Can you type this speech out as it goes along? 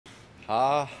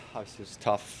Obviously, it was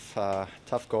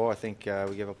tough goal. I think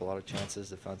we gave up a lot of chances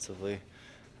defensively.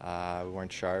 We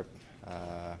weren't sharp.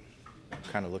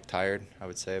 Kind of looked tired, I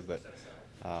would say, but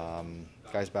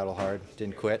guys battled hard,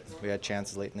 didn't quit. We had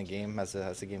chances late in the game as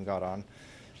the game got on,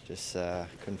 just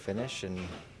couldn't finish, and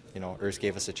Urs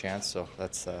gave us a chance, so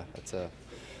it's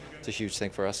a huge thing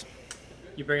for us.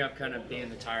 You bring up kind of being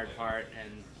the tired part,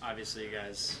 and obviously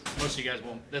most of you guys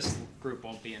won't, this group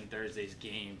won't be in Thursday's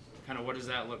game. Kind of what does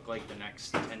that look like the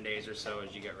next 10 days or so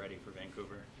as you get ready for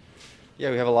Vancouver? Yeah,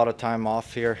 we have a lot of time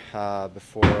off here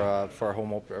for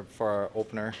our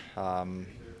opener. I think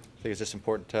it's just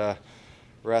important to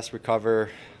rest, recover,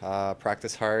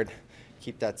 practice hard,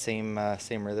 keep that same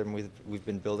rhythm we've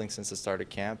been building since the start of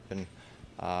camp, and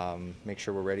make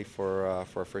sure we're ready for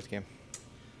our first game.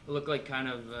 It looked like kind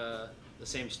of the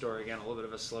same story again, a little bit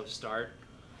of a slow start.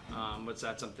 Was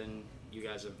that something you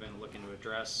guys have been looking to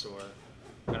address, or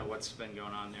kind of what's been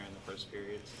going on there in the first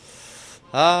periods?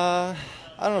 I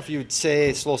don't know if you would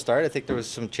say slow start. I think there was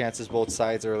some chances both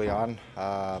sides early on,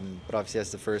 but obviously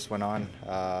as the first went on,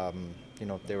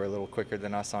 they were a little quicker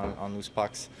than us on loose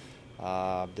pucks.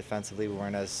 Defensively, we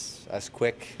weren't as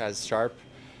quick, as sharp,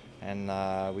 and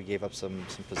we gave up some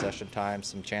possession time,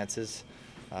 some chances.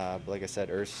 But like I said,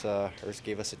 Urs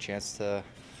gave us a chance to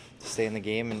stay in the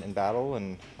game and battle,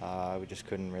 and we just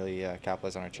couldn't really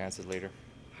capitalize on our chances later.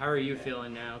 How are you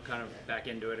feeling now, kind of back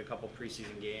into it, a couple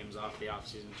preseason games off the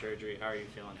off-season surgery? How are you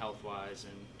feeling health-wise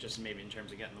and just maybe in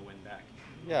terms of getting the win back?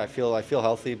 Yeah, I feel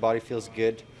healthy. Body feels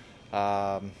good.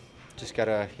 Just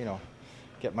gotta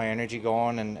get my energy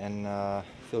going and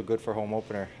feel good for home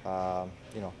opener.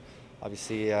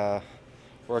 Obviously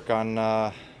work on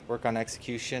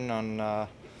execution,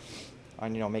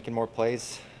 on making more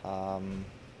plays.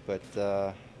 But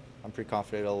I'm pretty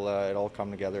confident it'll all come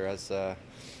together as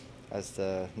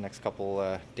the next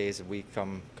couple days and week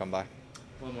come by.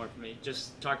 One more for me.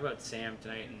 Just talk about Sam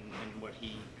tonight and what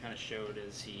he kind of showed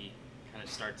as he kind of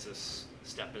starts this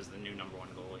step as the new #1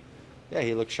 goalie. Yeah,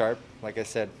 he looked sharp. Like I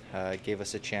said, gave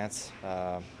us a chance.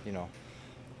 We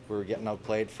were getting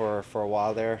outplayed for a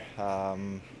while there.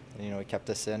 He kept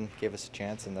us in, gave us a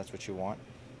chance, and that's what you want.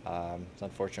 It's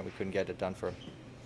unfortunate we couldn't get it done for him.